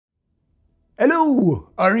Hello,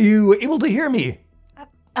 are you able to hear me?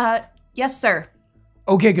 Yes, sir.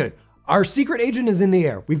 Okay, good. Our secret agent is in the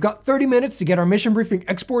air. We've got 30 minutes to get our mission briefing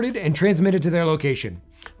exported and transmitted to their location.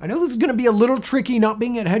 I know this is gonna be a little tricky not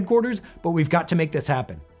being at headquarters, but we've got to make this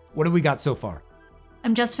happen. What have we got so far?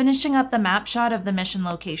 I'm just finishing up the map shot of the mission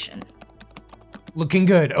location. Looking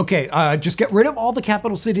good. Okay, just get rid of all the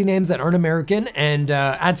capital city names that aren't American and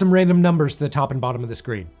add some random numbers to the top and bottom of the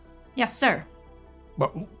screen. Yes, sir.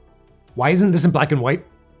 But why isn't this in black and white?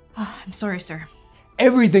 Oh, I'm sorry, sir.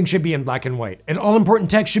 Everything should be in black and white, and all important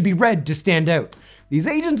text should be red to stand out. These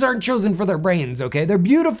agents aren't chosen for their brains, okay? They're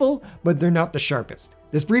beautiful, but they're not the sharpest.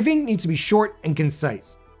 This briefing needs to be short and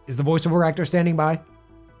concise. Is the voiceover actor standing by?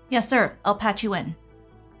 Yes, sir. I'll patch you in.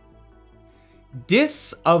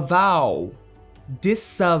 Disavow.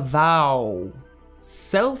 Disavow.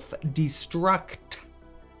 Self-destruct.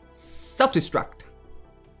 Self-destruct.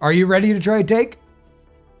 Are you ready to try a take?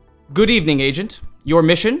 Good evening, Agent. Your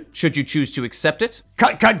mission, should you choose to accept it.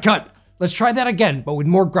 Cut. Let's try that again, but with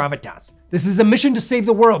more gravitas. This is a mission to save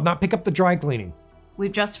the world, not pick up the dry cleaning.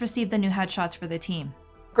 We've just received the new headshots for the team.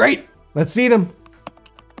 Great, let's see them.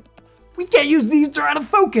 We can't use these, they're out of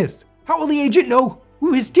focus. How will the agent know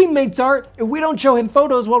who his teammates are if we don't show him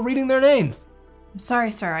photos while reading their names? I'm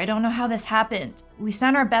sorry, sir. I don't know how this happened. We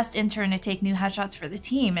sent our best intern to take new headshots for the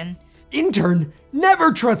team and... Intern?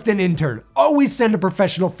 Never trust an intern. Always send a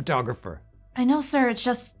professional photographer. I know, sir. It's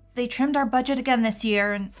just they trimmed our budget again this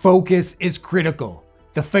year and... Focus is critical.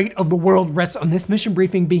 The fate of the world rests on this mission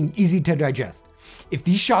briefing being easy to digest. If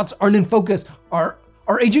these shots aren't in focus, our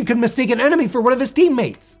agent could mistake an enemy for one of his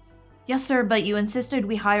teammates. Yes, sir, but you insisted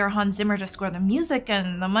we hire Hans Zimmer to score the music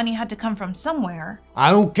and the money had to come from somewhere.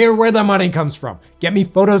 I don't care where the money comes from. Get me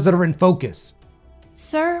photos that are in focus.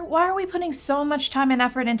 Sir, why are we putting so much time and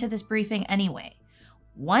effort into this briefing anyway?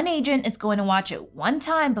 One agent is going to watch it one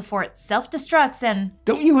time before it self-destructs and...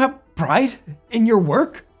 Don't you have pride in your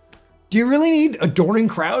work? Do you really need adoring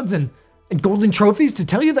crowds and golden trophies to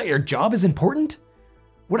tell you that your job is important?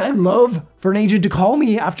 Would I love for an agent to call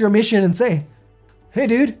me after a mission and say, "Hey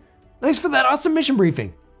dude, thanks for that awesome mission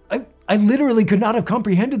briefing. I literally could not have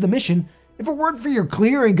comprehended the mission if it weren't for your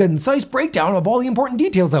clear and concise breakdown of all the important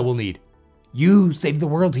details I will need. You saved the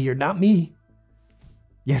world here, not me."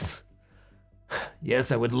 Yes,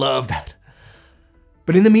 I would love that.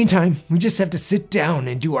 But in the meantime, we just have to sit down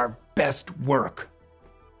and do our best work.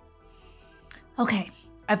 Okay,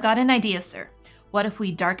 I've got an idea, sir. What if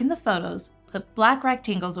we darken the photos, put black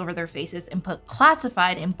rectangles over their faces, and put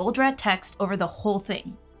classified in bold red text over the whole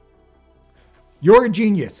thing? You're a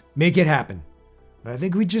genius. Make it happen. I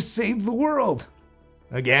think we just saved the world.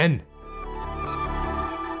 Again.